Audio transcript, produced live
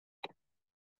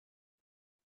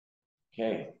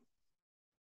Okay.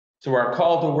 So our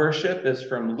call to worship is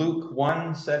from Luke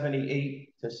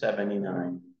 1:78 to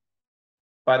 79.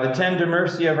 By the tender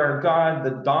mercy of our God,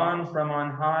 the dawn from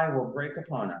on high will break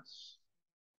upon us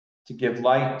to give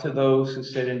light to those who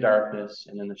sit in darkness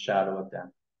and in the shadow of death,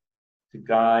 to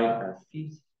guide our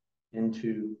feet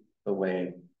into the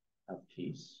way of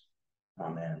peace.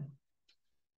 Amen.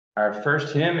 Our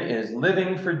first hymn is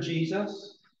Living for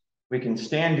Jesus. We can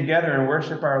stand together and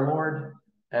worship our Lord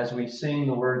as we sing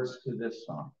the words to this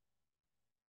song.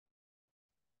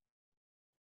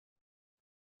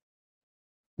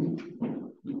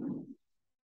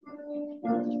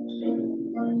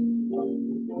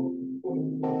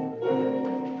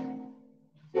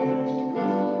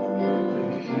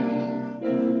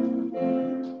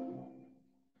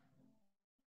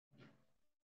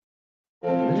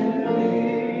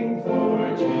 Living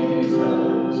for Jesus,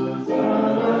 a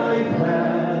life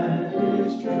that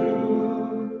is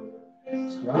true,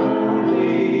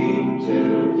 striving to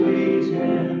please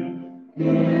Him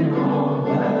in all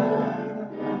that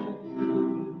I do.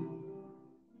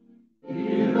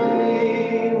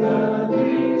 Healing the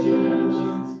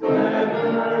nations,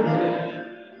 gathered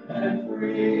and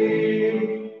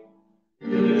free.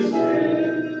 This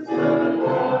is the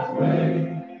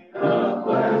pathway of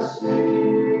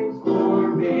blessing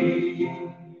for me.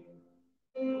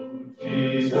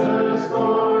 Jesus,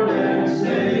 Lord and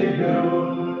Savior,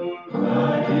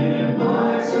 I give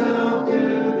myself to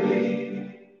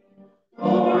Thee.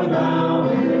 For Thou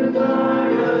in Thy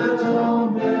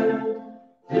atonement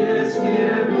didst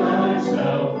give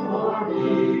Thyself for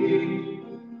me.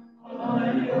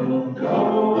 I know no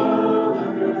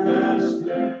other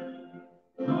master.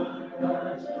 My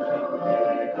heart shall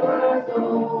make Thy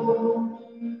throne.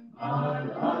 My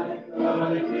life I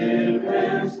give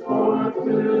henceforth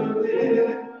to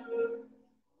live.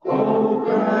 O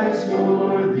Christ,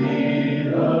 for Thee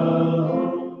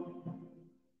alone.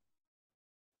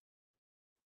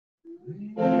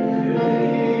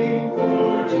 Living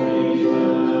for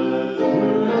Jesus,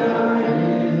 who died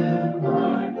in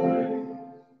my place,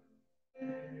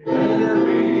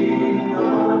 bearing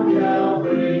on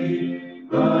Calvary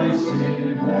my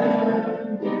sin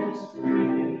and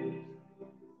disgrace.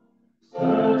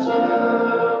 Such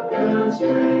love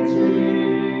constrains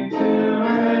me to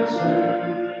answer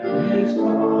His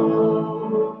call.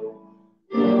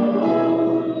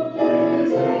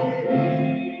 Hesitate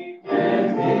me and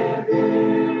give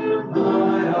Him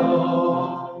my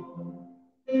all.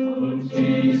 O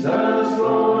Jesus,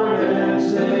 Lord and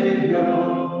Savior,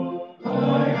 I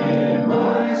give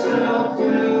myself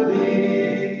to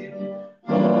Thee.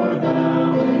 For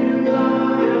Thou in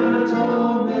Thy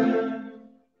atonement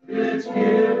didst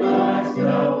give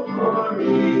Thyself for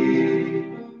me.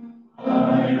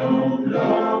 I know no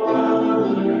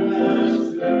other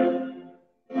master.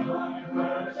 My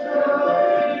heart shall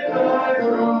make Thy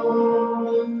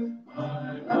throne. My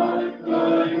life I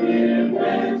give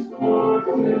henceforth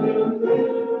to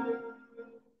live.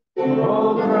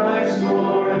 O Christ,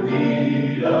 for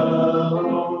Thee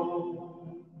alone.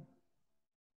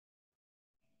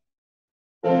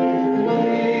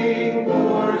 Living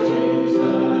for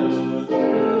Jesus,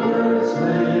 this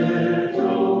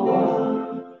little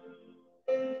one,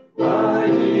 my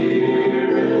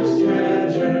dearest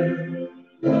treasure,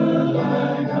 the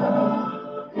light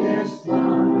of His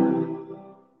love.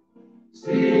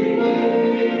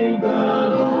 Seeking the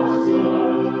lost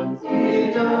ones,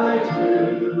 He died to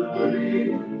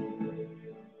redeem.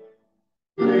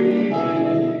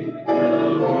 Bringing the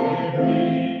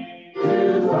weary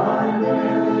to find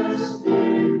rest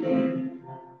in Him.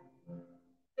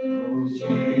 O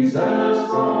Jesus,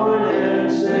 Lord and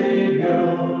Savior,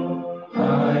 I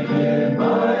give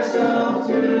myself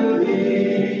to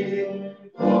Thee.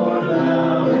 For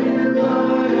Thou in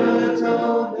Thy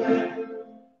atonement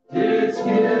didst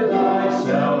give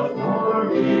Thyself for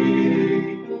me.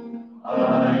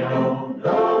 I owe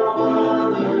no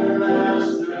other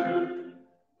master.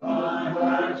 My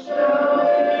heart shall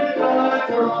make Thy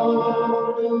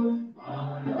throne.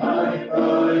 My life I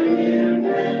give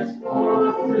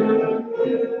henceforth to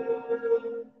Thee.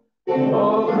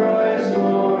 O Christ,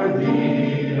 for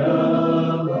Thee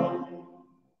alone.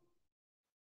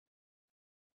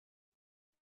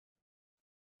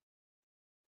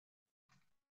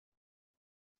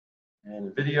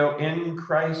 And video In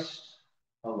Christ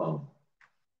Alone.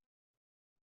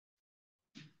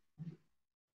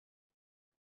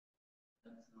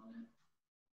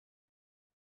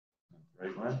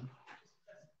 Right one.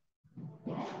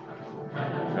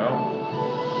 There we go.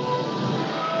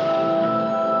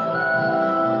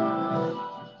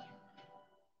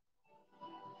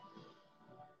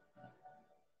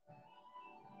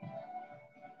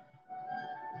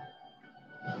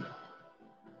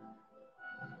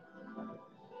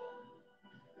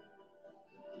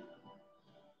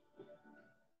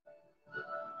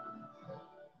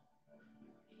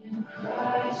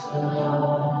 Christ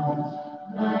alone,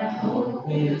 my hope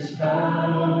is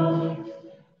found.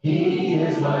 He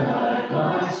is my light,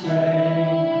 my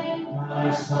strength,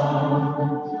 my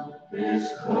song,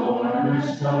 this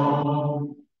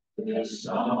cornerstone, this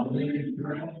solid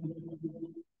ground.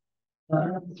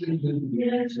 Unto the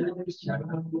years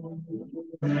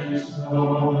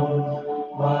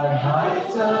what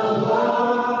heights of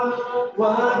love,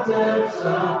 what depths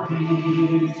of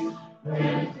peace,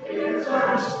 when fears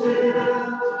are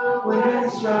still, when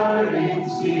striving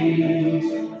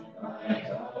cease.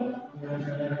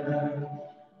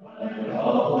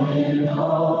 All in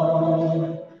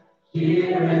all,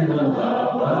 here in the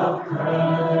love of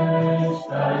Christ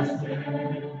I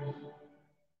stand.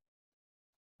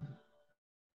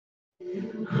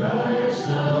 Christ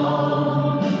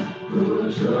alone,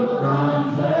 who took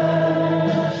on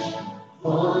flesh,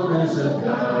 fullness of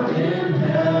God in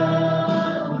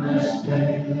helpless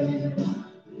pain,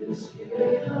 is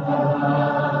given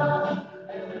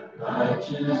and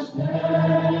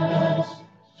righteousness,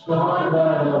 scorned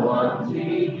by the ones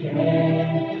he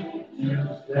came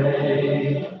to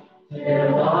save.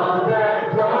 Till on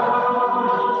that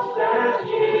cross that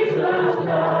Jesus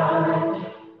died,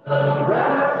 the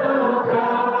wrath of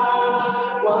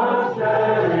God was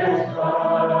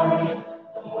satisfied.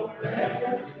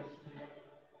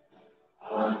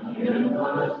 On him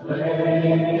was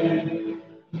laid,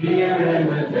 here in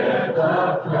the death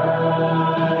of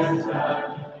Christ.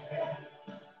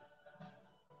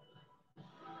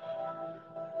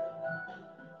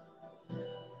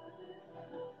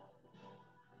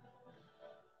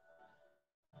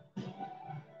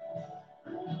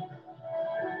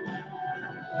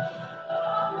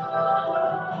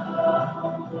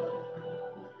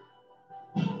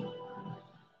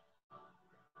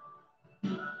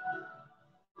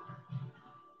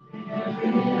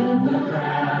 In the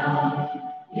ground,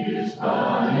 his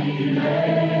body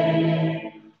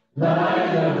lay,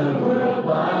 light of the world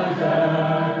by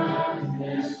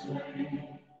darkness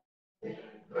slain,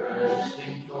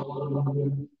 bursting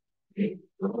forth,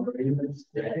 victorious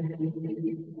day,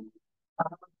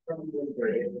 out from the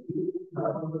grave he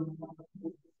comes.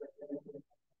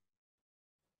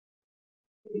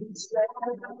 It's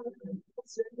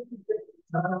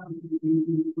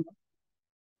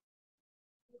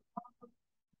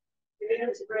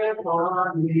His breath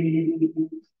on me.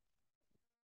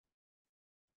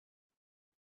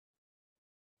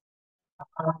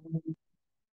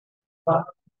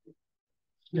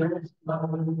 Just love.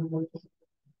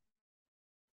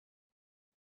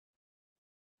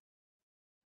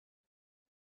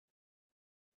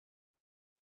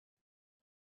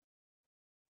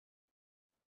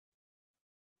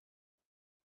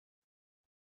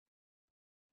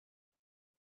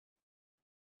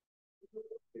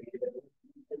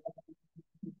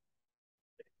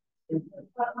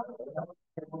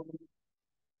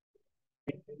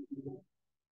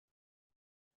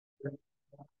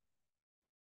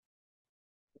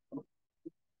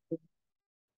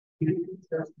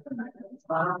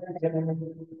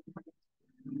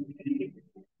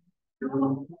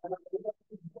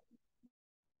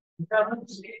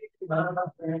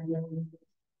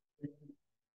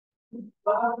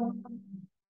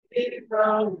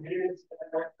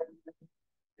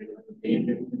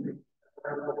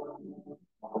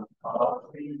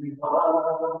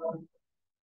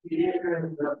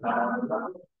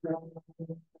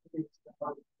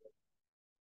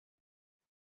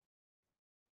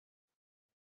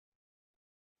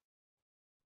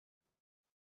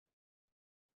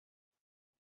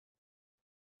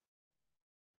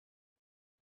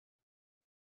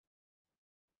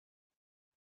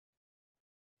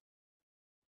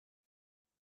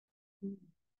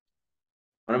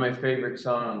 One of my favorite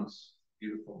songs.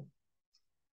 Beautiful.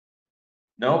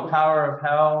 No power of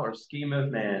hell or scheme of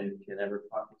man can ever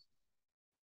punish.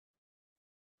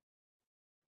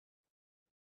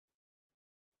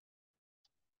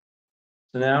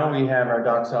 So now we have our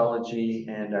doxology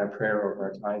and our prayer over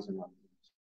our tithes and offerings.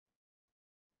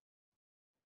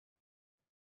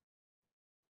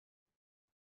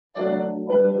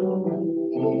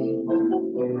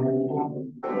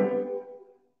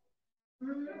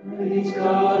 Praise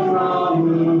God from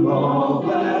whom all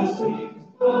blessings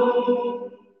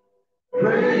flow.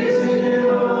 Praise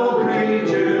Him, all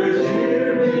creatures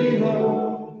here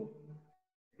below.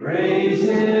 Praise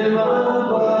Him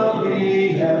above the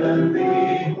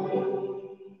heavenly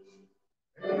hosts.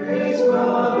 Praise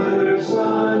Father,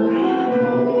 Son, and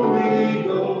Holy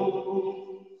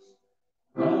Ghost.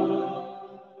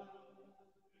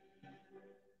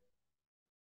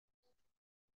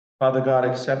 Father God,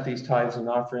 accept these tithes and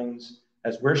offerings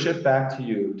as worship back to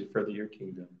you to further your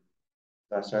kingdom.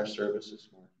 Bless our service this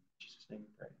morning. In Jesus' name we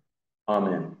pray.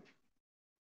 Amen.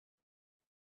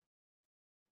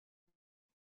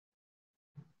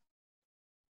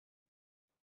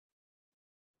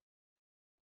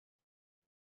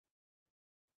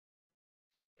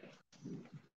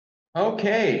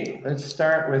 Okay, let's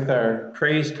start with our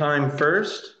praise time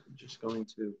first. I'm just going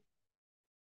to...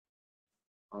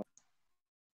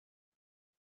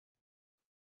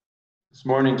 This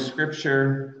morning's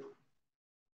scripture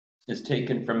is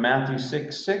taken from Matthew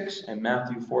 6:6 and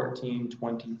Matthew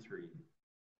 14:23.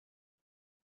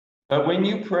 But when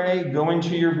you pray, go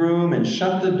into your room and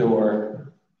shut the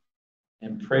door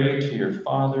and pray to your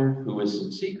Father who is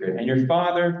in secret. And your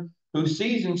Father who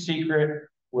sees in secret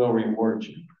will reward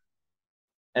you.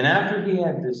 And after he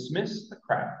had dismissed the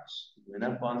crowds, he went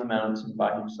up on the mountain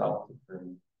by himself to pray.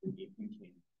 And evening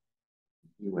came.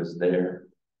 He was there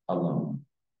alone.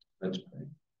 Let's pray.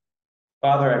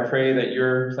 Father, I pray that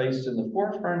you're placed in the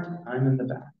forefront and I'm in the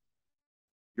back.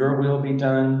 Your will be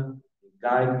done.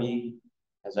 Guide me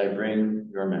as I bring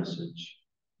your message.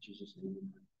 In Jesus' name,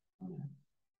 amen.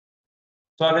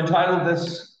 So I've entitled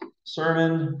this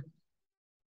sermon,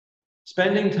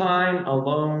 Spending Time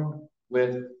Alone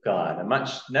with God, a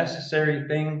much necessary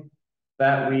thing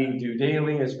that we do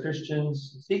daily as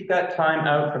Christians. Seek that time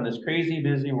out from this crazy,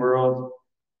 busy world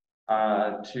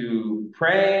to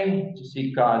pray, to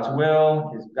seek God's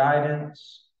will, his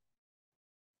guidance,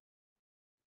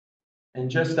 and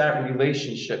just that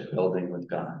relationship building with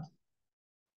God.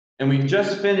 And we've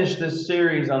just finished this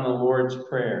series on the Lord's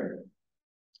Prayer.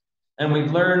 And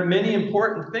we've learned many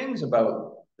important things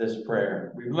about this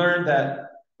prayer. We've learned that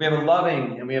we have a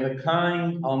loving and we have a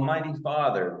kind Almighty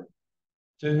Father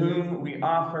to whom we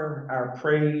offer our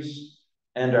praise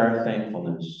and our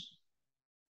thankfulness.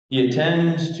 He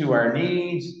attends to our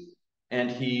needs and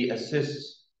he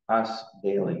assists us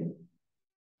daily.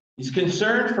 He's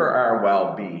concerned for our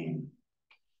well-being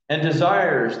and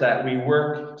desires that we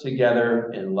work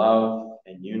together in love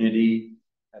and unity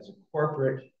as a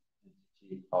corporate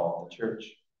entity called the church.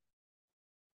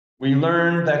 We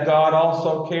learned that God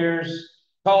also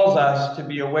calls us to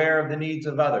be aware of the needs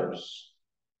of others,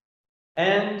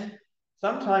 and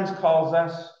sometimes calls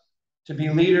us to be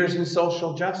leaders in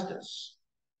social justice.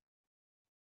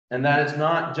 And that it's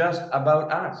not just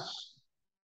about us.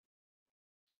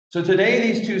 So today,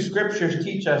 these two scriptures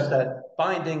teach us that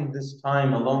finding this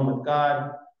time alone with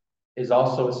God is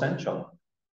also essential.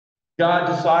 God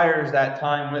desires that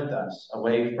time with us,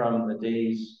 away from the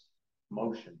day's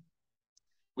motion.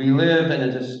 We live in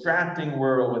a distracting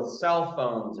world with cell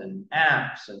phones and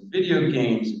apps and video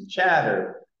games and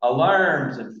chatter,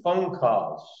 alarms and phone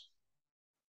calls.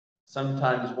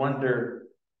 Sometimes wonder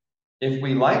if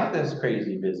we like this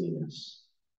crazy busyness.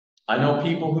 I know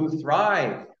people who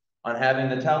thrive on having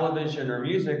the television or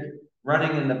music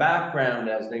running in the background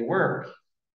as they work.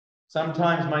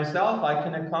 Sometimes myself, I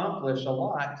can accomplish a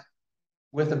lot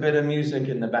with a bit of music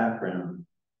in the background.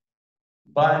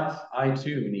 But I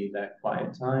too need that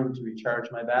quiet time to recharge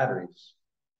my batteries.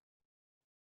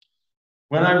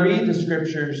 When I read the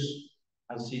scriptures,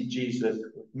 I see Jesus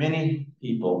with many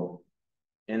people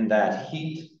in that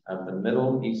heat of the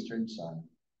Middle Eastern sun.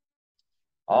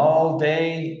 All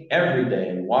day, every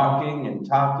day, walking and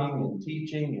talking and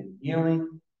teaching and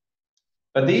healing.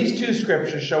 But these two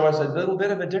scriptures show us a little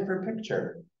bit of a different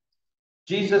picture.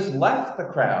 Jesus left the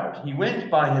crowd. He went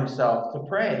by himself to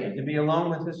pray, to be alone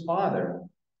with his Father.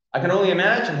 I can only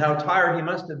imagine how tired he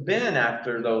must have been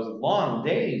after those long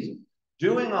days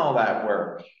doing all that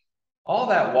work, all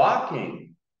that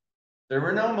walking. There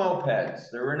were no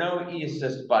mopeds. There were no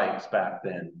e-assist bikes back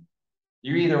then.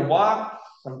 You either walked,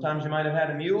 sometimes you might have had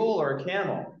a mule or a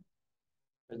camel.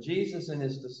 But Jesus and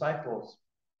his disciples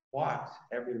walked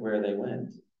everywhere they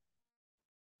went.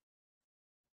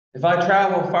 If I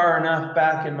travel far enough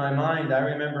back in my mind, I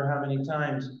remember how many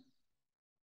times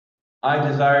I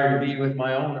desired to be with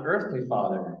my own earthly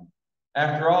father.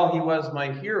 After all, he was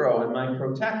my hero and my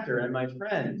protector and my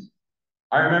friend.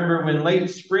 I remember when late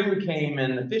spring came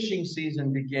and the fishing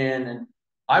season began, and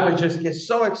I would just get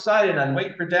so excited. I'd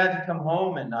wait for Dad to come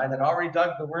home, and I had already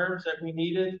dug the worms that we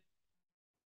needed.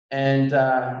 And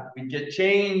we'd get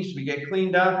changed, we'd get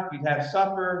cleaned up, we'd have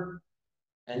supper,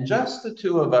 and just the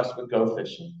two of us would go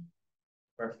fishing.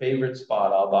 Our favorite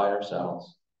spot all by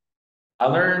ourselves. I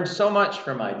learned so much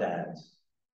from my dad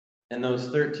in those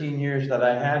 13 years that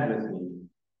I had with me.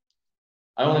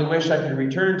 I only wish I could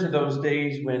return to those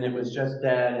days when it was just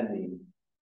Dad and me.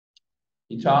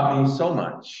 He taught me so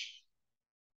much,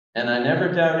 and I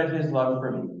never doubted his love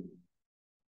for me.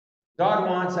 God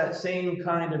wants that same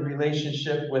kind of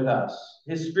relationship with us.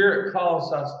 His Spirit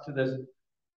calls us to this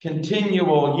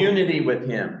continual unity with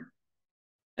him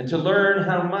and to learn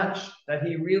how much that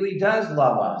he really does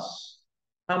love us,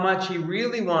 how much he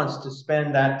really wants to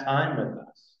spend that time with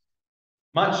us.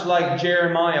 Much like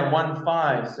Jeremiah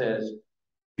 1:5 says,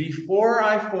 "Before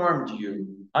I formed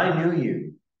you, I knew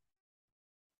you."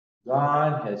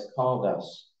 God has called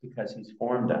us because he's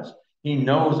formed us. He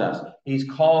knows us. He's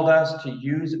called us to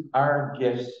use our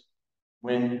gifts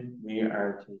when we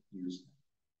are to use them,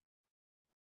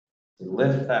 to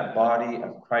lift that body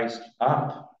of Christ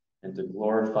up and to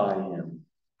glorify him.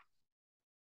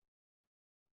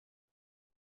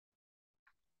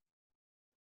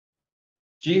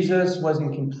 Jesus was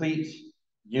in complete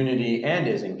unity and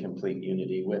is in complete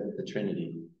unity with the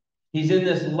Trinity. He's in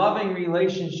this loving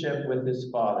relationship with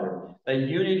his Father, that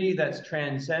unity that's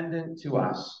transcendent to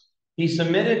us. He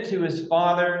submitted to his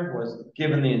Father, was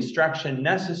given the instruction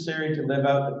necessary to live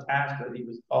out the task that he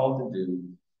was called to do,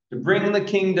 to bring the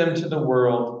kingdom to the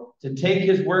world, to take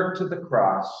his work to the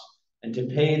cross, and to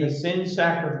pay the sin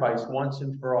sacrifice once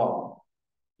and for all.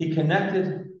 He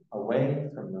connected away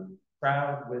from the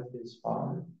crowd with his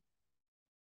Father.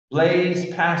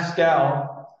 Blaise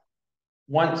Pascal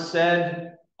once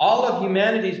said, "All of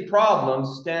humanity's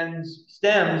problems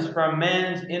stems from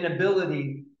man's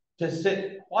inability to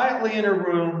sit quietly in a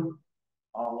room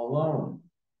all alone."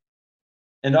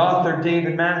 And author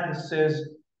David Mathis says,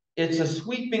 "It's a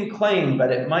sweeping claim,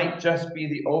 but it might just be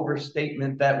the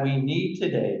overstatement that we need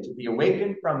today to be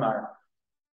awakened from our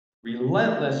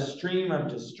relentless stream of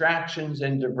distractions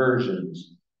and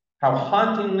diversions. How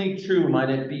hauntingly true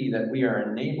might it be that we are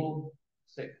enabled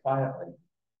to sit quietly."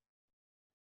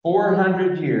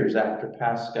 400 years after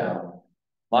Pascal,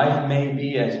 life may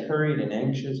be as hurried and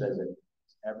anxious as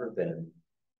it's ever been.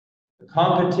 The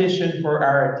competition for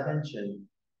our attention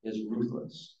is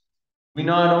ruthless. We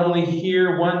not only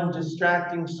hear one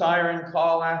distracting siren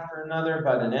call after another,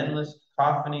 but an endless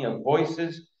cacophony of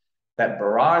voices that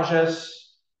barrage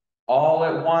us all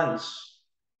at once.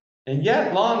 And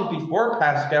yet, long before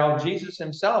Pascal, Jesus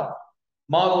himself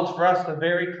modeled for us the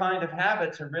very kind of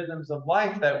habits and rhythms of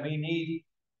life that we need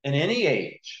in any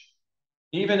age.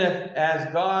 Even if,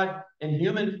 as God in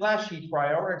human flesh, he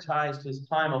prioritized his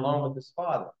time alone with his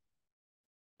Father.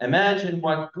 Imagine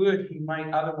what good he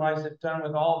might otherwise have done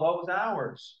with all those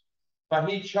hours. But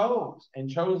he chose and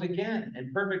chose again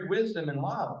in perfect wisdom and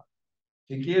love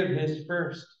to give his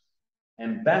first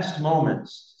and best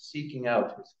moments to seeking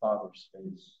out his Father's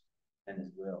face and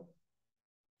his will.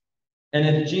 And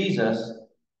if Jesus,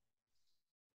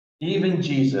 even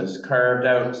Jesus, carved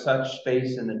out such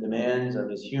space in the demands of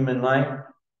his human life,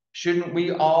 shouldn't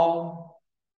we all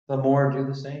the more do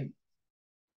the same?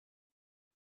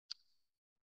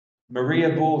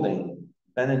 Maria Boulding,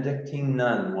 Benedictine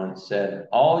nun, once said,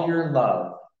 "All your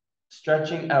love,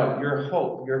 stretching out your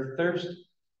hope, your thirst,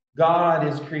 God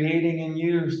is creating in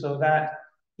you so that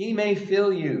he may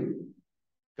fill you.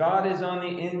 God is on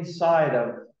the inside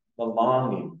of the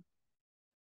longing."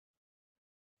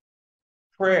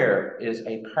 Prayer is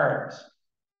a part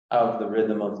of the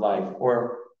rhythm of life,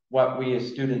 or what we as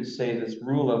students say, this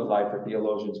rule of life, or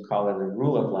theologians call it a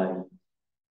rule of life.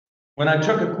 When I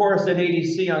took a course at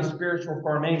ADC on spiritual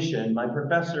formation, my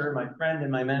professor, my friend,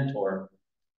 and my mentor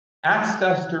asked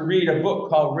us to read a book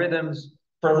called Rhythms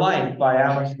for Life by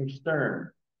Alistair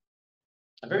Stern.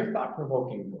 A very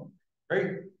thought-provoking book,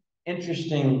 very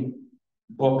interesting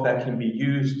book that can be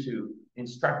used to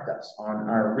instruct us on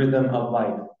our rhythm of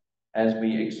life as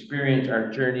we experience our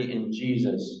journey in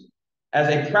Jesus, as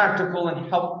a practical and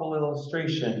helpful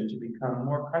illustration to become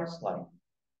more Christ-like.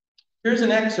 Here's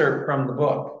an excerpt from the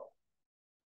book.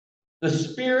 "The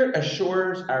Spirit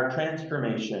assures our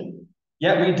transformation,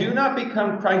 yet we do not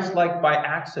become Christ-like by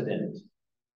accident.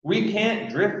 We can't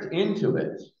drift into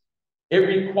it. It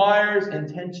requires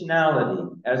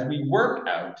intentionality as we work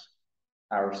out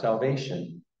our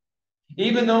salvation.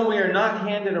 Even though we are not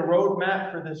handed a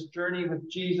roadmap for this journey with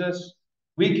Jesus,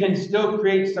 we can still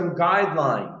create some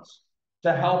guidelines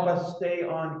to help us stay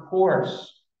on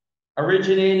course.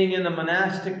 Originating in the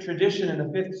monastic tradition in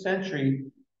the 5th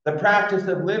century, the practice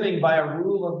of living by a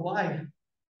rule of life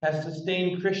has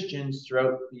sustained Christians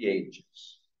throughout the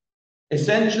ages.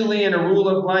 Essentially, in a rule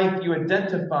of life, you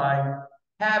identify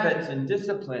habits and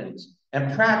disciplines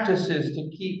and practices to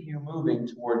keep you moving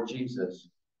toward Jesus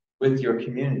with your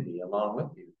community along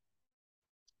with you.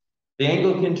 The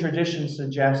Anglican tradition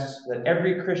suggests that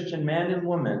every Christian man and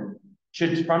woman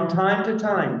should from time to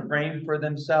time frame for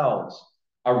themselves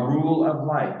a rule of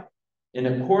life in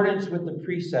accordance with the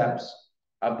precepts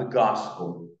of the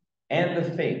gospel and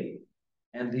the faith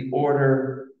and the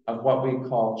order of what we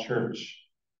call church.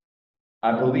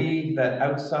 I believe that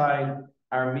outside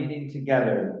our meeting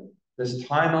together, this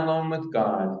time alone with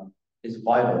God is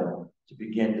vital to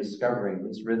begin discovering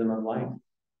this rhythm of life.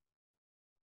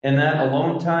 In that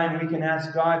alone time, we can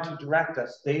ask God to direct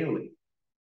us daily,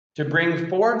 to bring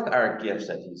forth our gifts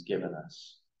that He's given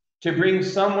us, to bring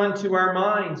someone to our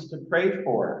minds to pray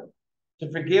for,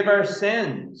 to forgive our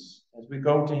sins as we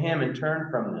go to Him and turn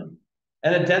from them,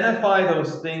 and identify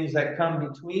those things that come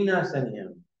between us and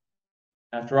Him.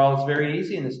 After all, it's very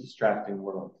easy in this distracting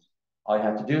world. All you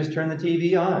have to do is turn the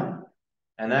TV on,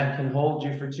 and that can hold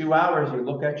you for 2 hours. You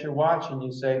look at your watch and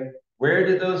you say, where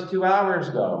did those 2 hours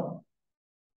go?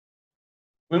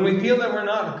 When we feel that we're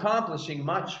not accomplishing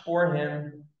much for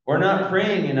Him, or not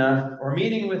praying enough, or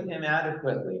meeting with Him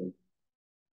adequately,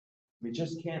 we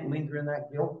just can't linger in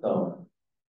that guilt, though.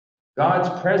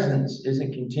 God's presence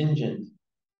isn't contingent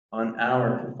on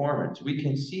our performance. We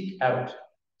can seek out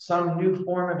some new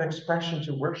form of expression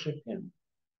to worship Him,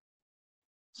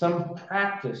 some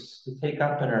practice to take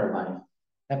up in our life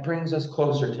that brings us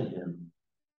closer to Him.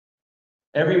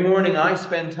 Every morning I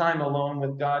spend time alone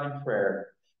with God in prayer,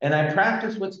 and I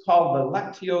practice what's called the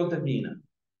Lectio Divina.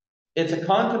 It's a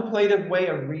contemplative way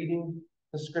of reading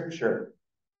the Scripture.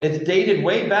 It's dated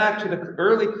way back to the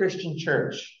early Christian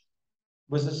church.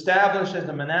 It was established as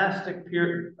a monastic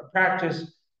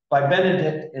practice by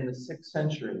Benedict in the 6th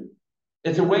century.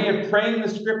 It's a way of praying the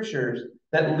Scriptures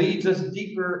that leads us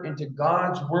deeper into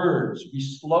God's words. We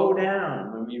slow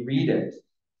down when we read it.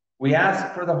 We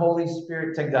ask for the Holy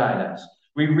Spirit to guide us.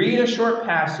 We read a short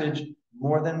passage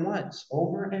more than once,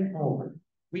 over and over.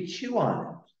 We chew on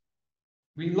it.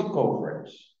 We look over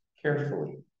it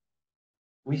carefully.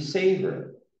 We savor it.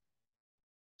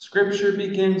 Scripture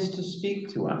begins to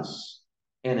speak to us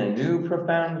in a new,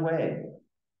 profound way.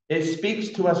 It speaks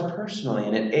to us personally,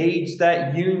 and it aids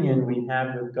that union we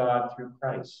have with God through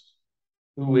Christ,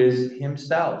 who is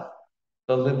Himself,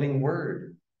 the living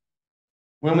Word.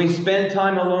 When we spend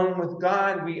time alone with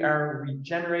God, we are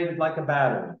regenerated like a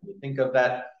battery. You think of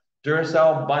that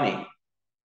Duracell bunny.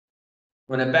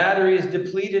 When a battery is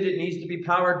depleted, it needs to be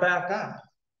powered back up.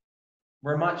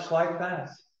 We're much like that.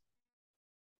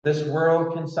 This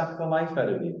world can suck the life out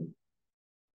of you.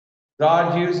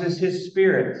 God uses His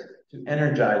Spirit to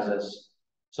energize us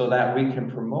so that we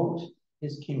can promote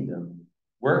His kingdom,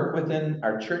 work within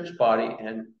our church body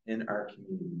and in our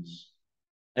communities.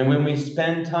 And when we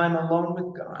spend time alone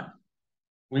with God,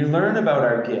 we learn about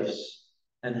our gifts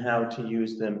and how to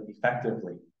use them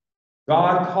effectively.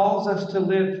 God calls us to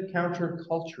live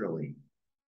counterculturally.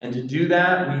 And to do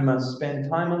that, we must spend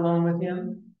time alone with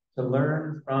Him to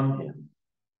learn from Him.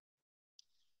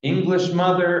 English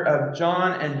mother of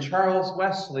John and Charles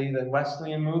Wesley, the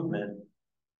Wesleyan movement,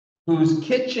 whose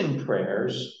kitchen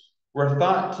prayers were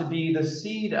thought to be the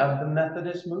seed of the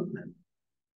Methodist movement.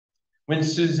 When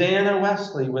Susanna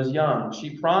Wesley was young,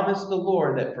 she promised the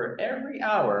Lord that for every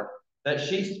hour that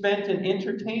she spent in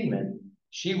entertainment,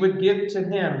 she would give to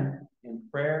Him in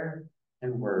prayer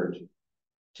and word.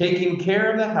 Taking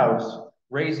care of the house,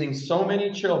 raising so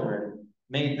many children,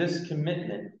 made this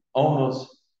commitment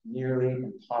almost nearly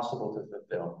impossible to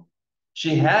fulfill.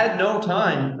 She had no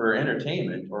time for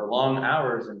entertainment or long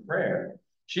hours in prayer.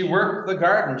 She worked the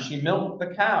garden, she milked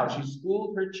the cow, she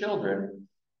schooled her children,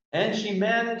 and she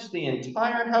managed the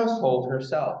entire household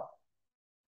herself.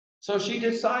 So she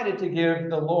decided to give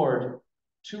the Lord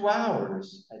 2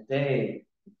 hours a day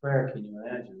in prayer. Can you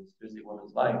imagine this busy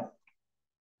woman's life?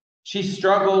 She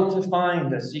struggled to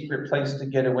find a secret place to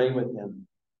get away with Him.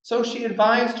 So she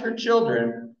advised her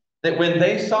children that when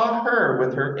they saw her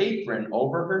with her apron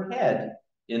over her head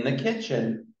in the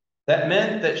kitchen, that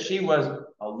meant that she was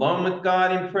alone with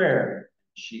God in prayer.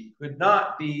 She could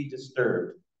not be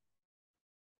disturbed.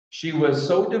 She was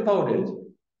so devoted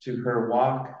to her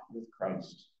walk with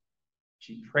Christ.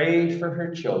 She prayed for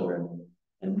her children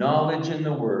and knowledge in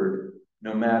the Word,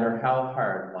 no matter how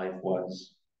hard life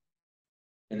was.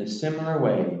 In a similar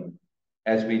way,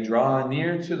 as we draw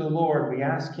near to the Lord, we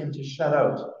ask Him to shut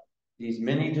out these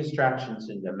many distractions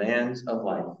and demands of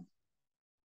life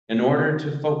in order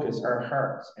to focus our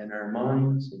hearts and our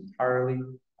minds entirely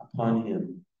upon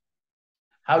Him.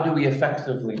 How do we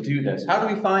effectively do this? How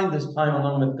do we find this time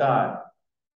alone with God?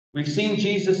 We've seen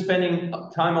Jesus spending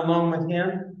time alone with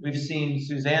Him. We've seen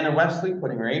Susanna Wesley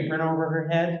putting her apron over her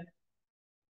head.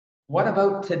 What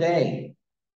about today?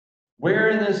 Where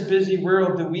in this busy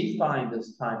world do we find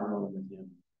this time alone with Him?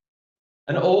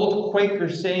 An old Quaker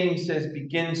saying says,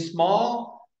 begin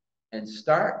small and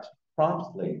start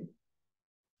promptly.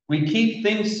 We keep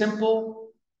things simple,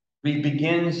 we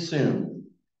begin soon.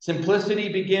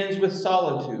 Simplicity begins with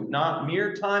solitude, not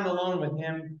mere time alone with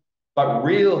him, but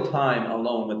real time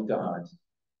alone with God.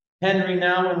 Henry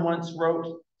Nouwen once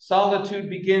wrote, "Solitude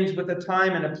begins with a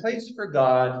time and a place for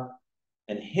God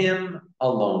and him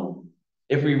alone."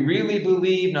 If we really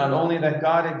believe not only that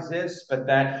God exists, but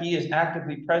that he is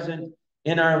actively present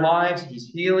in our lives, he's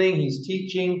healing, he's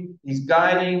teaching, he's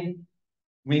guiding,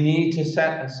 we need to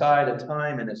set aside a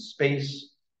time and a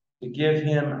space to give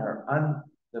him our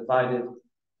undivided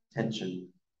attention.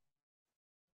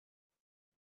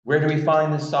 Where do we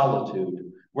find this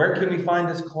solitude? Where can we find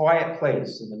this quiet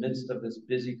place in the midst of this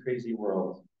busy, crazy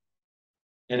world?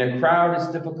 In a crowd,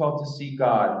 it's difficult to see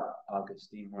God,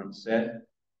 Augustine once said.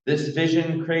 This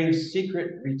vision craves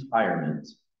secret retirement.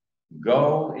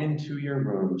 Go into your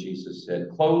room, Jesus said.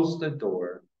 Close the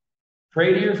door.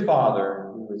 Pray to your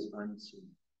Father who is unseen.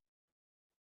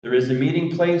 There is a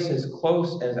meeting place as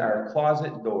close as our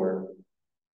closet door,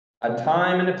 a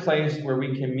time and a place where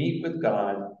we can meet with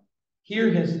God, hear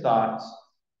his thoughts,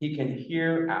 he can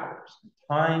hear ours.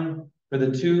 Time for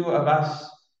the two of us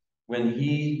when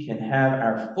he can have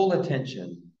our full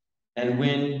attention and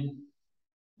when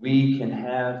we can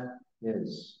have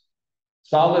his.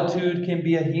 Solitude can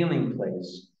be a healing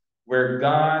place where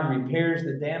God repairs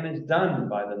the damage done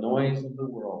by the noise of the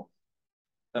world.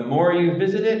 The more you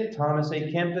visit it, Thomas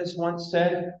A. Kempis once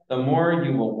said, the more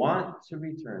you will want to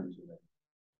return to it.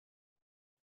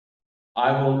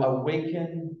 I will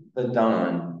awaken the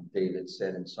dawn, David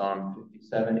said in Psalm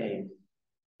 57:8.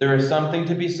 There is something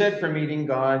to be said for meeting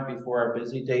God before our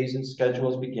busy days and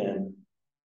schedules begin.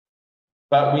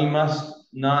 But we must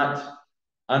not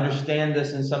understand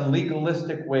this in some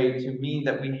legalistic way to mean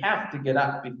that we have to get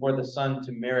up before the sun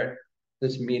to merit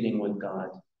this meeting with God.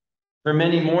 For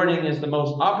many, morning is the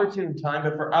most opportune time,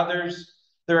 but for others,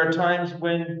 there are times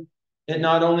when it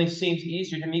not only seems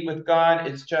easier to meet with God,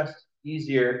 it's just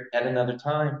easier at another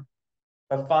time.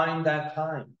 But find that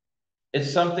time.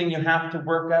 It's something you have to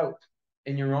work out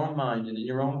in your own mind and in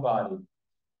your own body.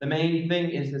 The main thing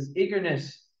is this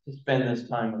eagerness to spend this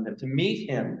time with him, to meet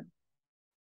him.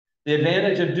 The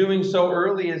advantage of doing so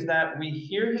early is that we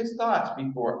hear his thoughts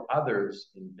before others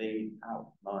invade our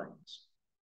minds.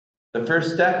 The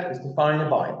first step is to find a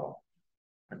Bible,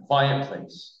 a quiet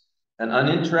place, an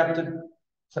uninterrupted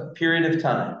period of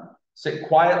time. Sit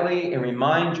quietly and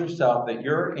remind yourself that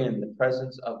you're in the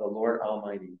presence of the Lord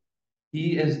Almighty.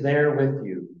 He is there with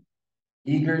you,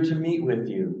 eager to meet with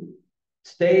you.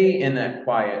 Stay in that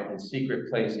quiet and secret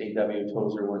place, A.W.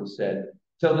 Tozer once said,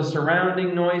 till the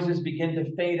surrounding noises begin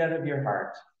to fade out of your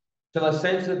heart, till a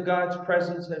sense of God's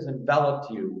presence has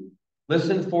enveloped you.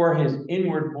 Listen for his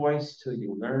inward voice till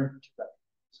you learn to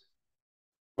recognize it.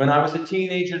 When I was a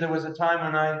teenager, there was a time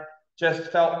when I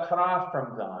just felt cut off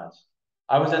from God.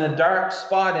 I was in a dark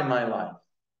spot in my life.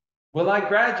 Will I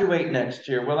graduate next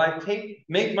year? Will I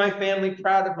make my family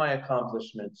proud of my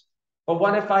accomplishments? But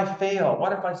what if I fail?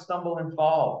 What if I stumble and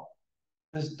fall?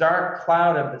 This dark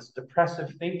cloud of this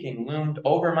depressive thinking loomed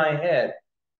over my head,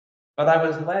 but I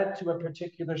was led to a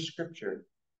particular scripture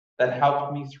that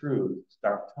helped me through this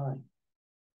dark time.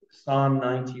 Psalm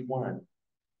 91.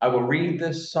 I will read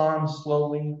this psalm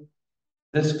slowly.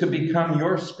 This could become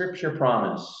your scripture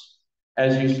promise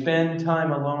as you spend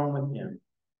time alone with him.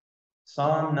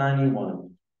 Psalm 91.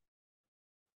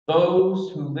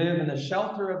 Those who live in the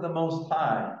shelter of the Most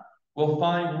High will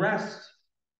find rest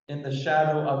in the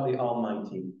shadow of the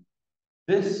Almighty.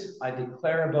 This I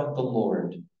declare about the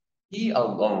Lord. He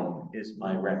alone is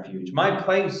my refuge, my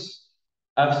place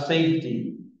of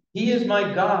safety. He is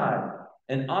my God,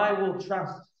 and I will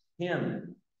trust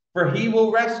him. For he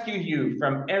will rescue you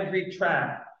from every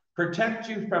trap, protect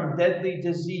you from deadly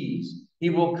disease. He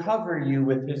will cover you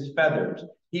with his feathers.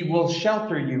 He will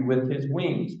shelter you with his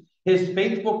wings. His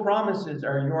faithful promises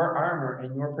are your armor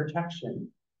and your protection.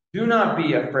 Do not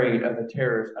be afraid of the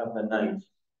terrors of the night,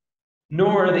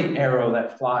 nor the arrow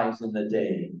that flies in the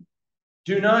day.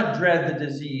 Do not dread the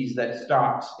disease that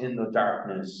stalks in the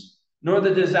darkness, nor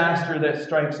the disaster that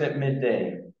strikes at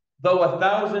midday. Though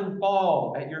 1,000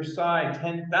 fall at your side,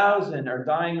 10,000 are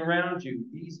dying around you,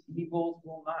 these evils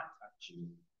will not touch you.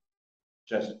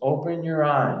 Just open your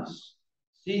eyes.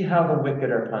 See how the wicked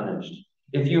are punished.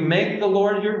 If you make the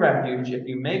Lord your refuge, if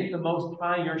you make the Most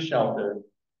High your shelter,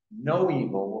 no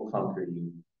evil will conquer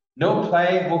you. No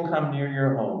plague will come near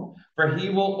your home, for he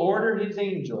will order his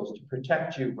angels to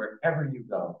protect you wherever you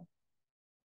go.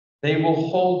 They will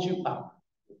hold you up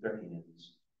with their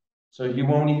hands, so you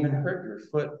won't even hurt your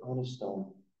foot on a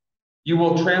stone. You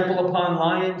will trample upon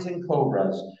lions and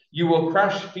cobras. You will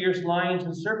crush fierce lions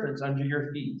and serpents under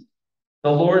your feet.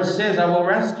 The Lord says, I will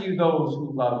rescue those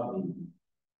who love me.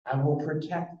 I will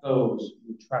protect those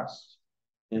who trust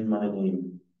in my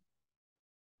name.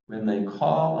 When they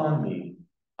call on me,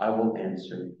 I will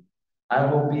answer. I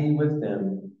will be with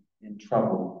them in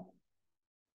trouble.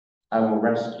 I will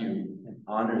rescue and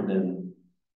honor them.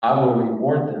 I will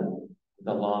reward them with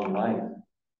a long life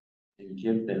and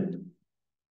give them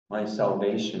my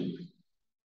salvation.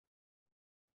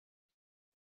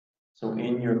 So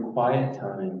in your quiet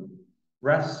time,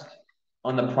 rest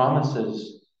on the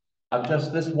promises of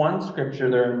just this one scripture.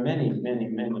 There are many, many,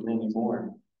 many, many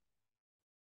more.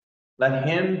 Let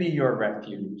him be your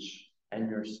refuge and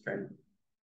your strength.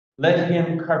 Let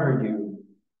him cover you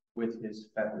with his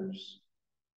feathers.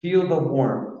 Feel the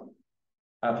warmth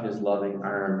of his loving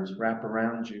arms wrap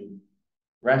around you.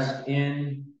 Rest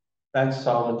in that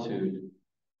solitude.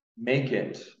 Make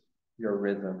it your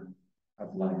rhythm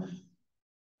of life.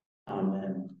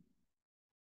 Amen.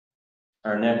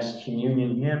 Our next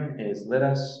communion hymn is Let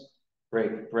Us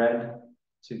Break Bread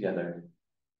Together.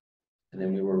 And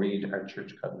then we will read our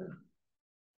church covenant.